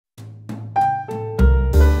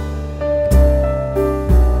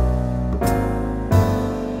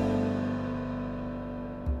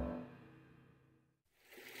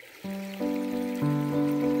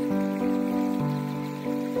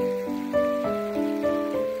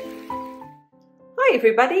Hi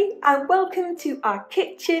everybody and welcome to our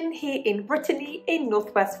kitchen here in Brittany in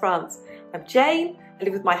northwest France. I'm Jane, I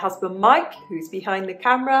live with my husband Mike, who's behind the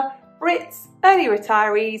camera, Brits, early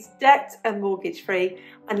retirees, debt and mortgage free,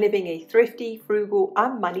 and living a thrifty, frugal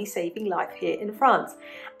and money saving life here in France.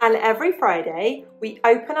 And every Friday we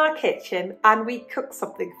open our kitchen and we cook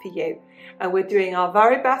something for you. And we're doing our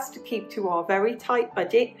very best to keep to our very tight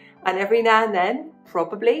budget, and every now and then,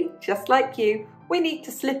 probably just like you, we need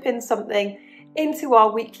to slip in something into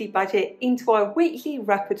our weekly budget, into our weekly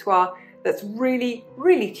repertoire that's really,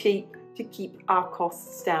 really cheap to keep our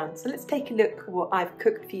costs down. So let's take a look at what I've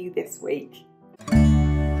cooked for you this week.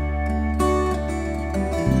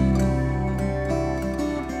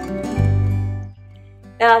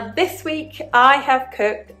 Now this week I have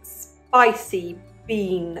cooked spicy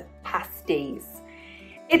bean pasties.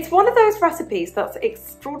 It's one of those recipes that's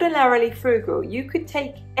extraordinarily frugal. You could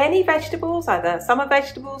take any vegetables, either summer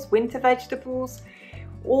vegetables, winter vegetables,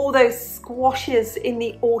 all those squashes in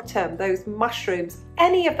the autumn, those mushrooms,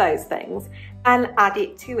 any of those things, and add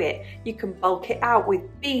it to it. You can bulk it out with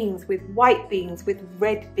beans, with white beans, with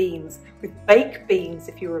red beans, with baked beans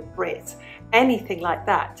if you're a Brit, anything like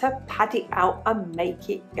that to pad it out and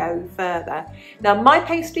make it go further. Now my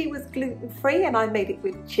pastry was gluten-free and I made it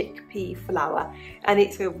with chickpea flour, and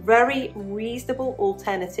it's a very reasonable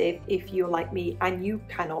alternative if you're like me and you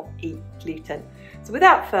cannot eat gluten. So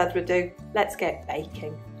without further ado, let's get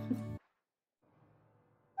baking.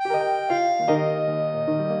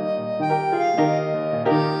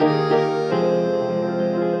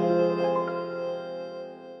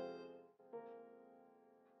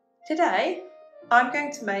 Today, I'm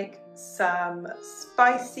going to make some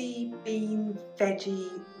spicy bean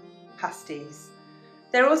veggie pasties.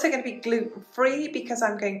 They're also going to be gluten-free because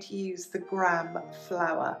I'm going to use the gram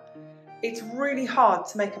flour. It's really hard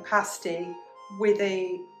to make a pasty with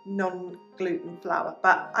a non-gluten flour,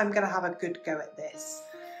 but I'm going to have a good go at this.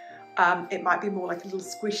 It might be more like a little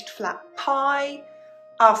squished flat pie.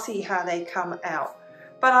 I'll see how they come out.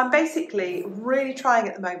 But I'm basically really trying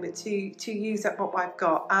at the moment to use up what I've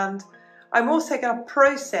got, and I'm also going to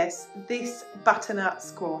process this butternut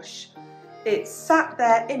squash. It's sat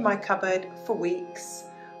there in my cupboard for weeks.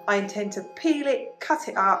 I intend to peel it, cut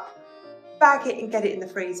it up, bag it and get it in the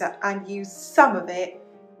freezer and use some of it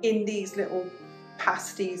in these little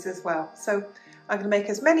pasties as well. So I'm going to make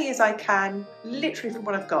as many as I can, literally from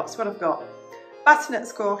what I've got. So what I've got: butternut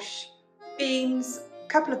squash, beans,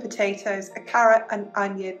 couple of potatoes, a carrot, an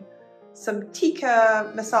onion, some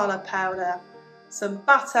tikka masala powder, some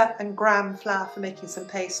butter and gram flour for making some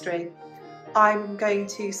pastry. I'm going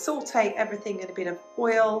to saute everything in a bit of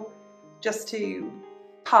oil just to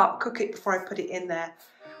part cook it before I put it in there.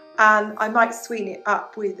 And I might sweeten it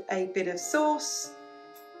up with a bit of sauce,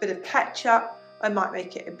 a bit of ketchup. I might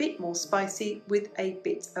make it a bit more spicy with a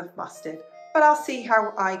bit of mustard. But I'll see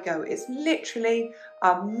how I go. It's literally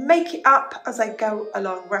a make it up as I go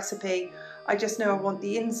along recipe. I just know I want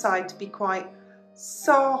the inside to be quite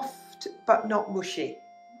soft but not mushy.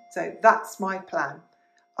 So that's my plan.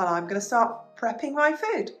 And I'm going to start prepping my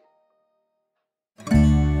food.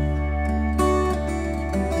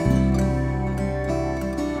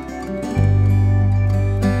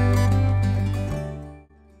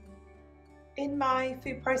 In my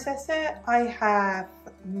food processor, I have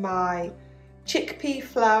my chickpea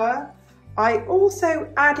flour. I also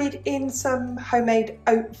added in some homemade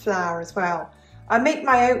oat flour as well. I make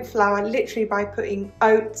my oat flour literally by putting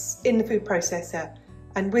oats in the food processor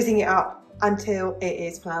and whizzing it up until it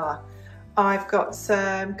is flour. I've got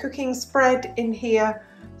some cooking spread in here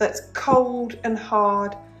that's cold and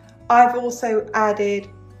hard. I've also added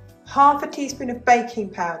half a teaspoon of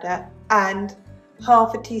baking powder and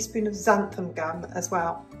half a teaspoon of xanthan gum as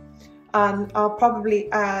well. And I'll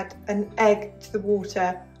probably add an egg to the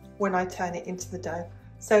water when I turn it into the dough.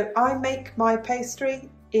 So I make my pastry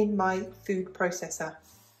in my food processor.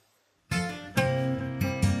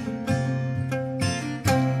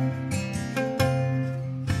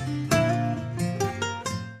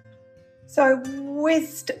 So I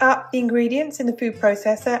whizzed up the ingredients in the food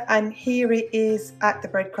processor, and here it is at the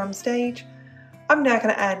breadcrumb stage. I'm now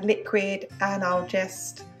going to add liquid, and I'll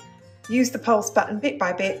just use the pulse button bit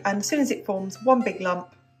by bit, and as soon as it forms one big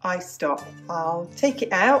lump, I stop. I'll take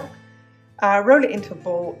it out, roll it into a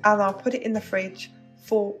ball, and I'll put it in the fridge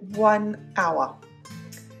for 1 hour.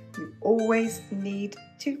 You always need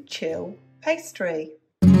to chill pastry.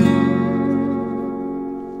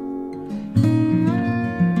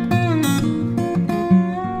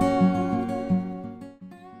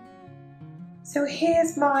 So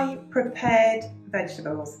here's my prepared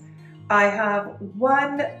vegetables. I have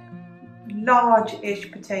one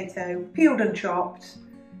large-ish potato, peeled and chopped,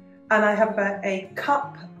 and I have about a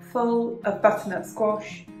cup full of butternut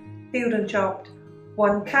squash, peeled and chopped,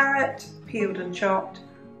 1 carrot, peeled and chopped,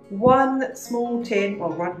 1 small tin, or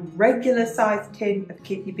 1 regular sized tin of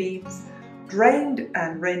kidney beans, drained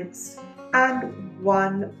and rinsed, and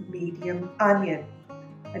 1 medium onion.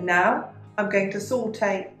 And now I'm going to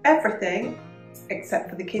saute everything except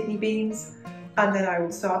for the kidney beans, and then I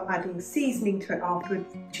will start adding seasoning to it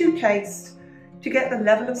afterwards to taste, to get the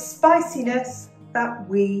level of spiciness that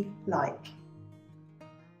we like.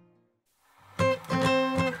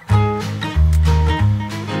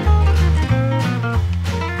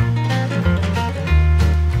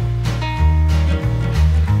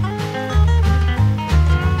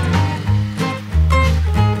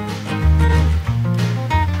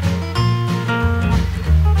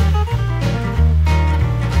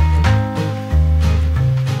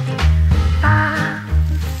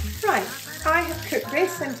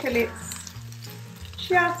 Until it's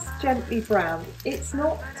just gently browned. It's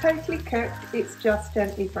not totally cooked, it's just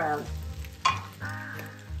gently browned.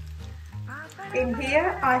 In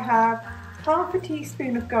here I have half a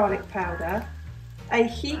teaspoon of garlic powder, a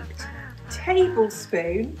heaped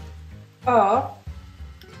tablespoon of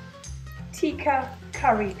tikka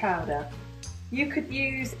curry powder. You could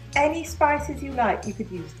use any spices you like. You could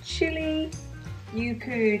use chili, you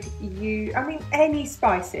could use, any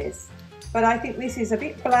spices. But I think this is a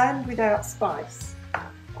bit bland without spice.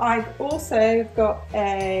 I've also got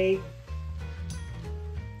a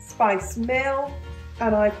spice mill,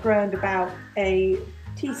 and I've ground about a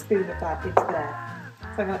teaspoon of that into there.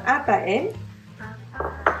 So I'm going to add that in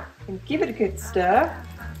and give it a good stir.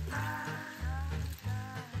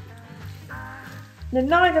 Now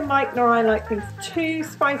neither Mike nor I like things too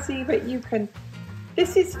spicy, but you can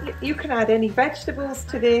add any vegetables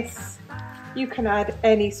to this. You can add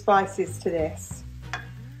any spices to this.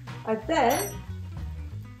 And then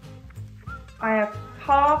I have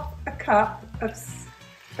half a cup of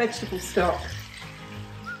vegetable stock.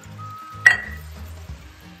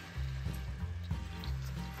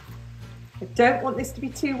 I don't want this to be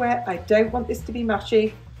too wet, I don't want this to be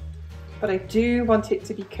mushy, but I do want it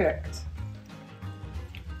to be cooked.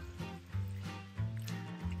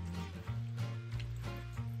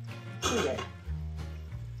 Here.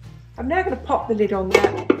 I'm now going to pop the lid on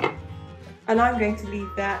that, and I'm going to leave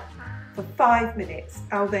that for 5 minutes.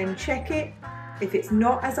 I'll then check it. If it's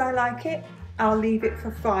not as I like it, I'll leave it for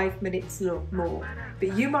 5 minutes more.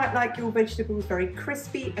 But you might like your vegetables very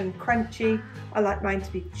crispy and crunchy. I like mine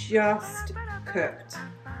to be just cooked.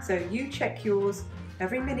 So you check yours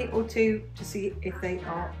every minute or two to see if they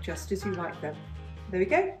are just as you like them. There we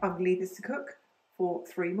go. I'm going to leave this to cook for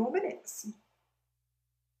 3 more minutes.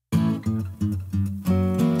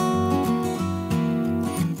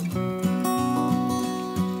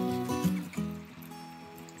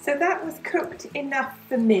 So that was cooked enough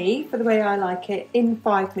for me, for the way I like it, in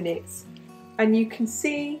 5 minutes. And you can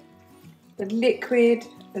see the liquid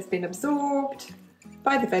has been absorbed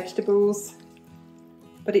by the vegetables,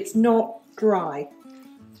 but it's not dry.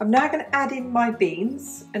 I'm now going to add in my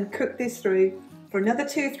beans and cook this through for another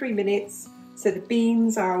 2 or 3 minutes so the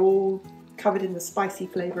beans are all covered in the spicy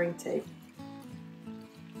flavouring too.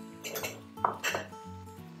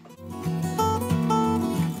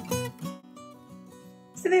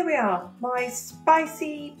 So there we are, my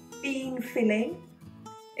spicy bean filling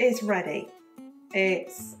is ready.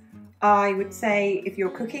 I would say, if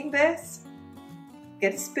you're cooking this,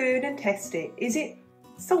 get a spoon and test it. Is it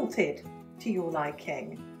salted to your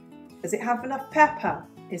liking? Does it have enough pepper?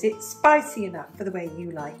 Is it spicy enough for the way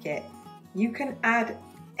you like it? You can add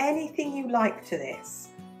anything you like to this.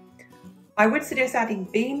 I would suggest adding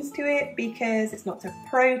beans to it because it's lots of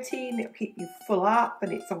protein, it'll keep you full up,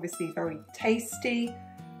 and it's obviously very tasty.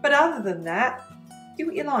 But other than that, do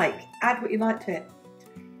what you like, add what you like to it.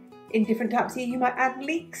 In different types here, you might add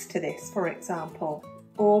leeks to this, for example,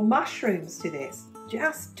 or mushrooms to this.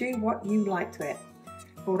 Just do what you like to it.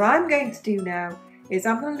 But what I'm going to do now is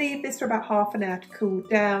I'm going to leave this for about half an hour to cool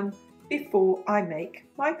down before I make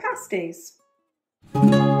my pasties.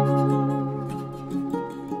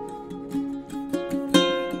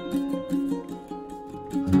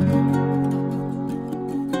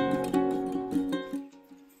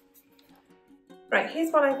 Right,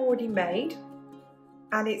 here's what I've already made,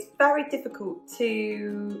 and it's very difficult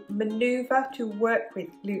to manoeuvre to work with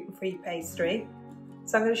gluten-free pastry.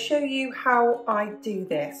 So I'm going to show you how I do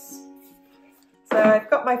this. So I've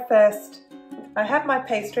got I had my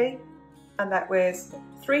pastry, and that was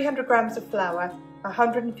 300 grams of flour,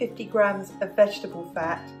 150 grams of vegetable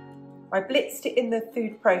fat. I blitzed it in the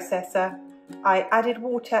food processor, I added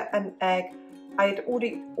water and egg. I had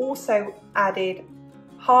already also added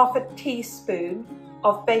half a teaspoon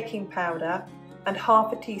of baking powder and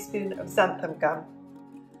half a teaspoon of xanthan gum.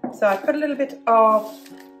 So I put a little bit of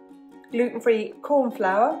gluten-free corn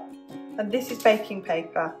flour, and this is baking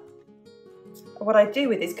paper. And what I do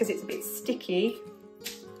with this, because it's a bit sticky,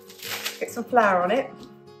 get some flour on it.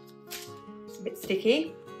 It's a bit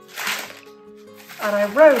sticky. And I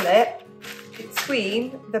roll it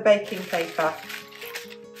between the baking paper.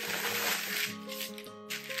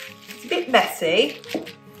 It's a bit messy,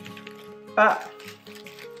 but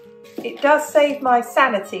it does save my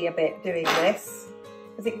sanity a bit doing this,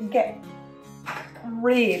 because it can get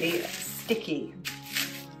really sticky.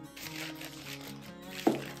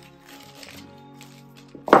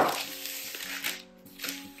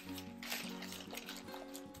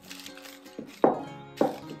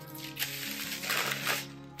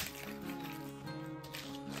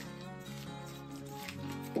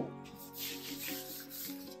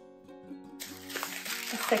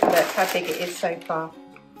 Let's take a look how big it is so far.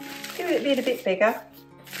 Do it being a bit bigger.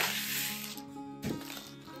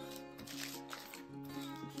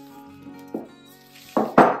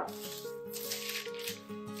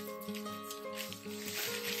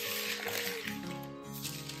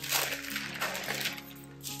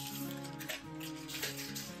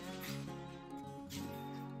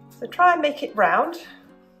 So try and make it round.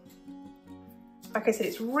 Like I said,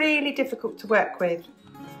 it's really difficult to work with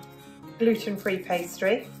gluten-free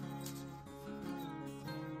pastry.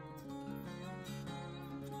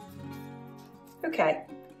 Okay,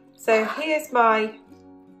 so here's my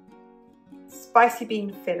spicy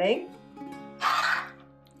bean filling.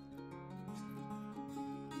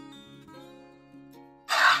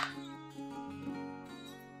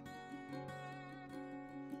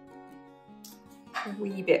 A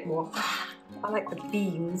wee bit more. I like the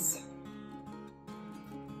beans.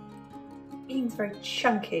 Beans very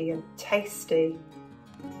chunky and tasty.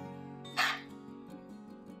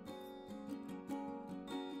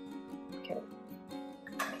 Okay.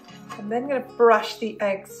 And then I'm going to brush the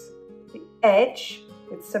edge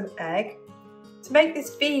with some egg. To make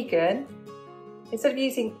this vegan, instead of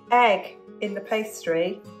using egg in the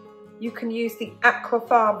pastry, you can use the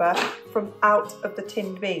aquafaba from out of the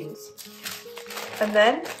tinned beans. And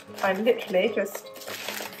then I literally just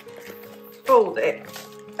fold it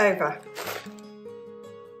over.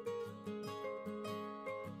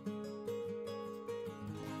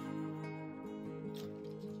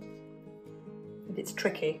 And it's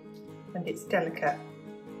tricky and it's delicate.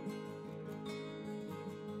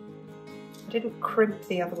 I didn't crimp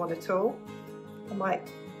the other one at all. I might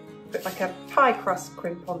put like a pie crust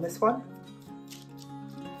crimp on this one.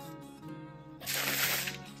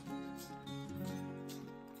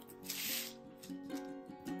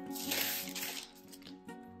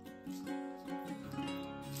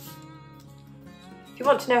 If you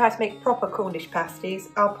want to know how to make proper Cornish pasties,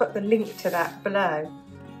 I'll put the link to that below.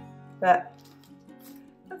 But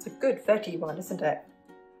that's a good veggie one, isn't it?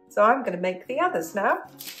 So I'm going to make the others now.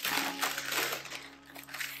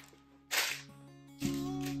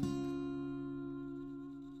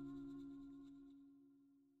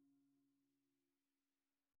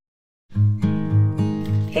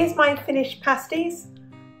 Here's my finished pasties.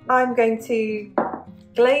 I'm going to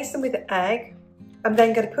glaze them with egg. I'm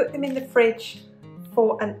then going to put them in the fridge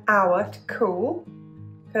for an hour to cool,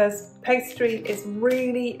 because pastry is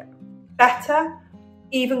really better,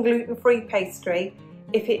 even gluten-free pastry,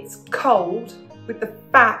 if it's cold with the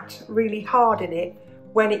fat really hard in it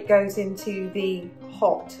when it goes into the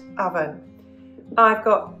hot oven. I've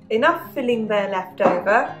got enough filling there left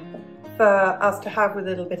over for us to have with a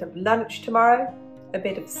little bit of lunch tomorrow, a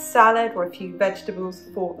bit of salad or a few vegetables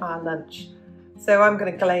for our lunch. So I'm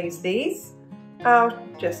going to glaze these. I'll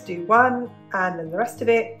just do one, and then the rest of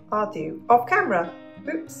it I'll do off camera.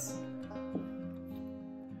 Oops.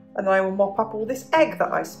 And I will mop up all this egg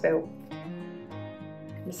that I spilled.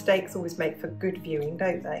 Mistakes always make for good viewing,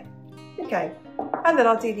 don't they? Okay, and then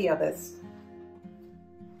I'll do the others.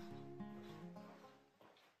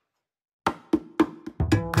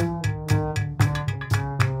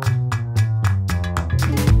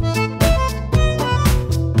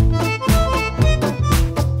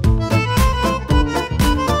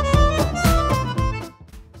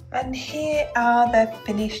 And here are the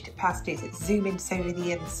finished pasties. Let's zoom in so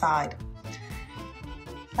the inside.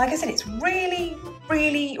 Like I said, it's really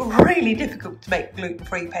difficult to make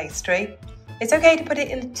gluten-free pastry. It's okay to put it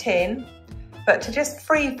in a tin, but to just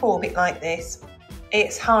free-form it like this,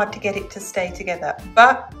 it's hard to get it to stay together,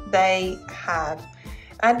 but they have.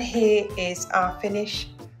 And here is our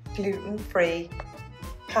finished gluten-free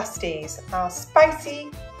pasties, our spicy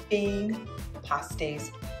bean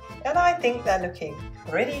pasties. And I think they're looking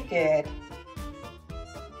pretty good.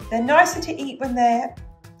 They're nicer to eat when they're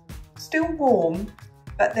still warm,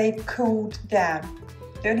 but they've cooled down.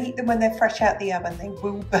 Don't eat them when they're fresh out the oven, they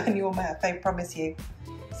will burn your mouth, I promise you.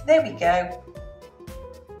 So there we go.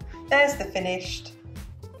 There's the finished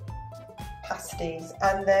pasties,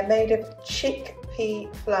 and they're made of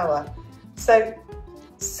chickpea flour. So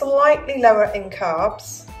slightly lower in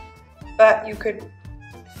carbs, but you could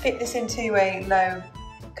fit this into a low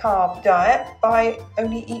carb diet by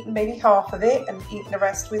only eating maybe half of it and eating the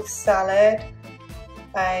rest with salad.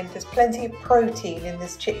 And there's plenty of protein in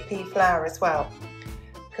this chickpea flour as well.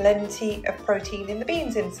 Plenty of protein in the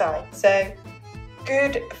beans inside. So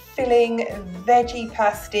good filling veggie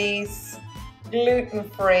pasties,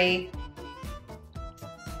 gluten-free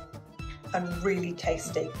and really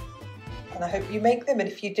tasty. And I hope you make them, and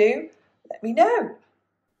if you do, let me know.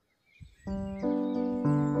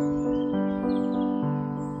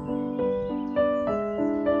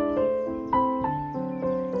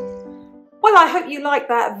 Well, I hope you like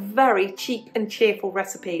that very cheap and cheerful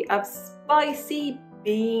recipe of spicy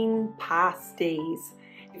bean pasties.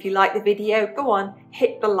 If you like the video, go on,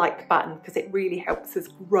 hit the like button because it really helps us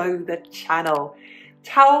grow the channel.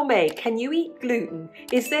 Tell me, can you eat gluten?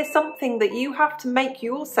 Is there something that you have to make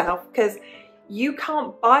yourself? Because you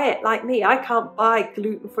can't buy it like me. I can't buy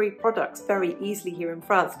gluten-free products very easily here in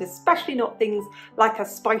France, and especially not things like a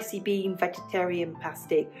spicy bean vegetarian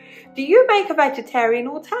pasty. Do you make a vegetarian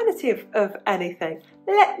alternative of anything?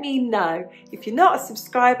 Let me know. If you're not a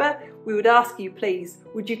subscriber, we would ask you, please,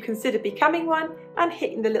 would you consider becoming one and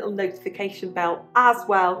hitting the little notification bell as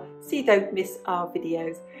well so you don't miss our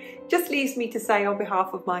videos. Just leaves me to say on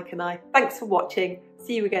behalf of Mike and I, thanks for watching.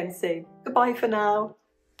 See you again soon. Goodbye for now.